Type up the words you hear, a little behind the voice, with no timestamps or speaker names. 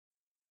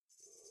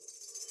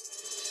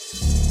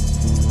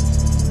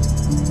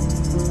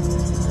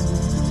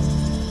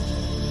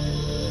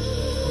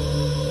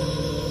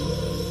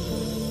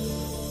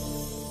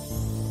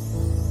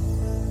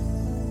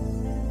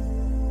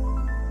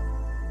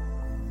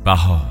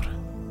بهار.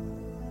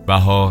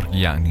 بهار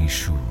یعنی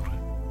شور.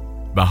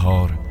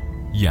 بهار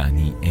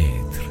یعنی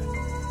عطر.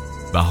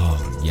 بهار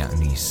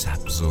یعنی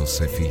سبز و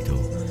سفید و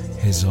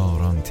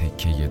هزاران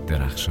تکه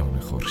درخشان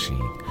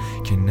خورشید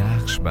که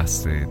نقش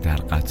بسته در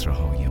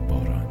قطره‌های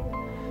باران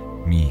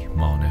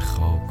میهمان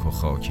خاک و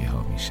خاکی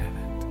ها می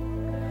شود.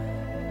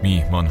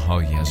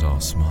 میهمان‌هایی از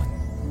آسمان،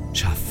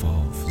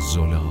 شفاف،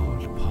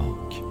 زلال،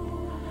 پاک.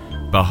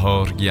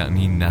 بهار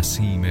یعنی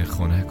نسیم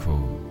خنک و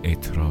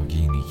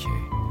عطرآگینی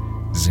که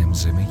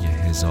زمزمه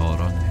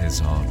هزاران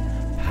هزار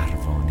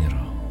پروانه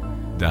را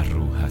در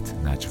روحت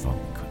نجوا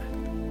می کند.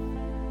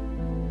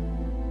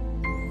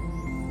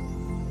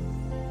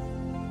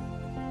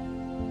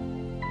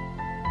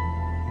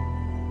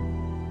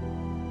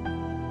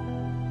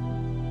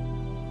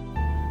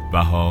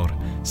 بهار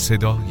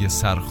صدای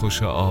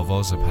سرخوش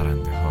آواز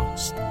پرنده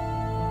هاست.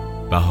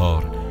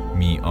 بهار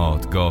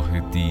میعادگاه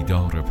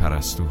دیدار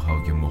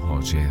پرستوهای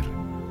مهاجر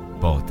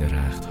با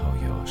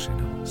درختهای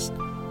آشناست.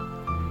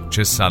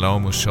 چه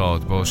سلام و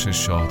شادباش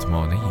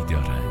شادمانه‌ای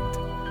دارند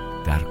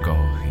در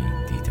گاه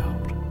این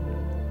دیدار.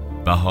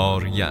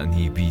 بهار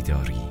یعنی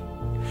بیداری،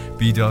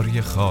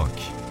 بیداری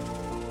خاک.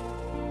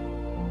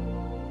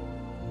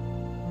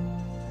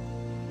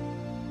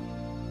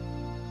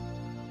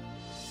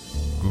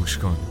 گوش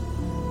کن،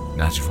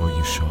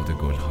 نجوای شاد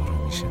گلها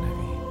را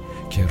میشنوی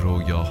که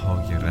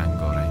رویاهای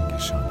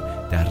رنگارنگشان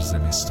در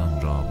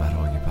زمستان را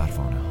برای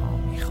پروانه ها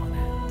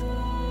میخوانند.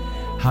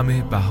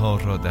 همه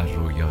بهار را در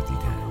رویا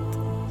دیدند.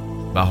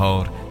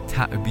 بهار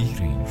تعبیر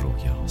این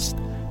رویاست.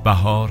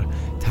 بهار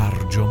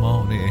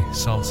ترجمان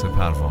احساس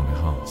پروانه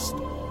هاست.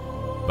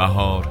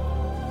 بهار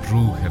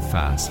روح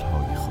فصل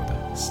های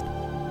خداست.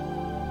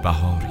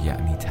 بهار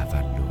یعنی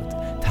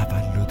تولد،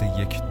 تولد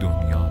یک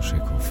دنیا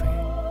شکوفه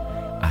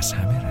از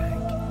همه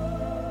رنگ.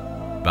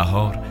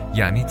 بهار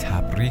یعنی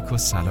تبریک و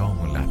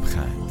سلام و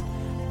لبخند،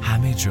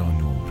 همه جا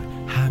نور،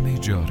 همه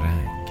جا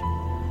رنگ.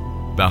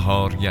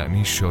 بهار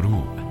یعنی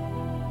شروع،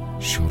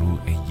 شروع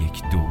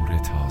یک دور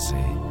تازه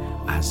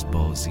از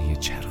بازی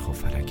چرخ و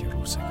فلک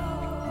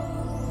روزگار.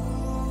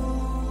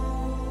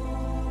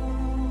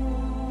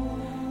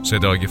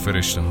 صدای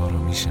فرشته ها را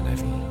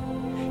میشنوی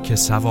که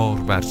سوار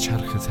بر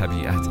چرخ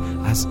طبیعت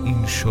از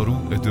این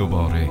شروع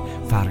دوباره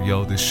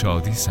فریاد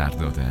شادی سر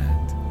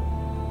دادند.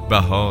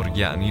 بهار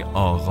یعنی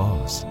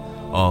آغاز،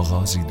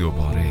 آغازی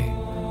دوباره،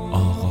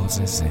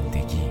 آغاز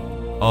زندگی،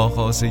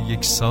 آغاز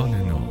یک سال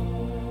نو،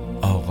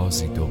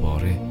 آغازی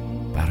دوباره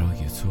برای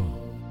تو.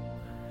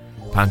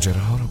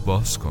 پنجره ها رو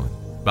باز کن،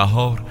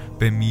 بهار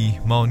به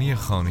میهمانی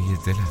خانه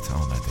دلت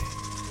آمده.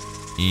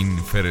 این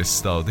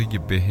فرستاده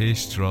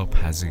بهشت را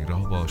پذیرا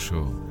باش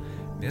و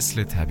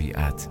مثل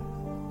طبیعت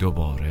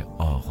دوباره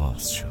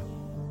آغاز شو.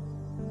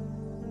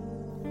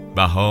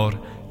 بهار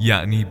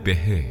یعنی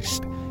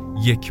بهشت،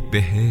 یک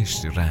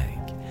بهشت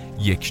رنگ،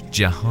 یک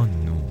جهان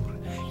نور،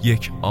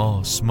 یک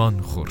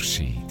آسمان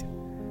خورشید.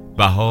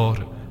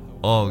 بهار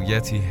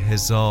آیتی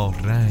هزار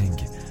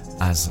رنگ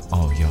از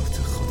آیات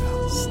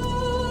خداست.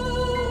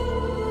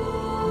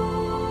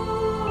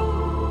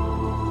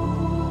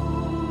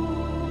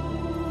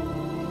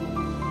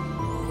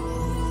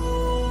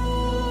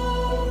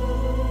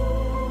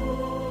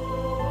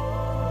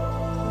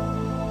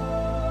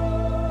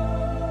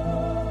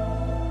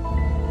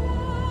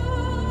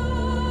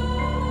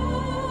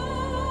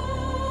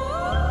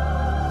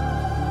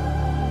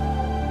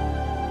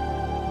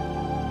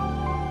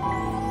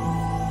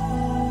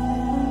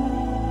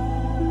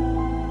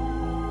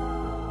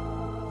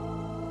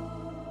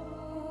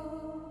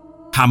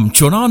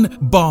 همچنان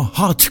با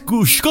هات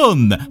گوش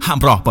کن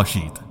همراه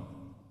باشید.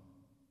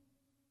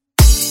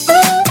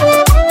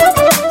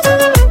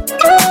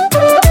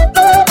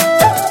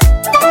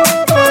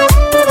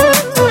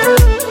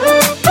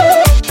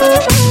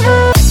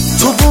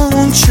 تو با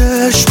اون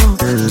چشم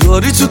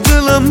داری تو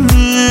دلم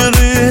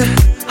میری،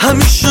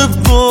 همیشه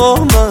با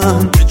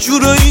من یه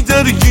جورایی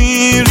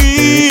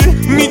درگیری.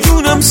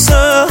 میدونم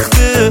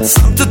سخته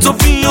سمت تو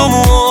بیام،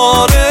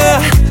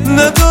 آره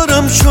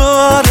ندارم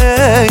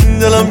چاره، این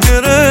دلم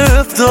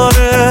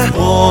گرفتاره.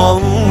 با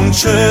اون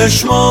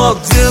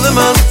چشمات دل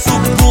من تو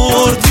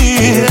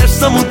بردی،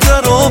 ارسمو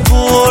در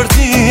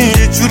آوردی،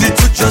 یه جوری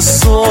تو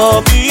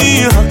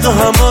جذابی، حق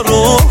همه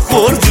رو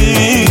خوردی.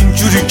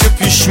 اینجوری که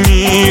پیش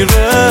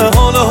میره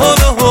حالا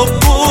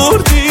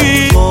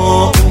بردی.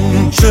 با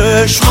اون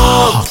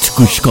چشمات هات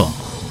گوش کن.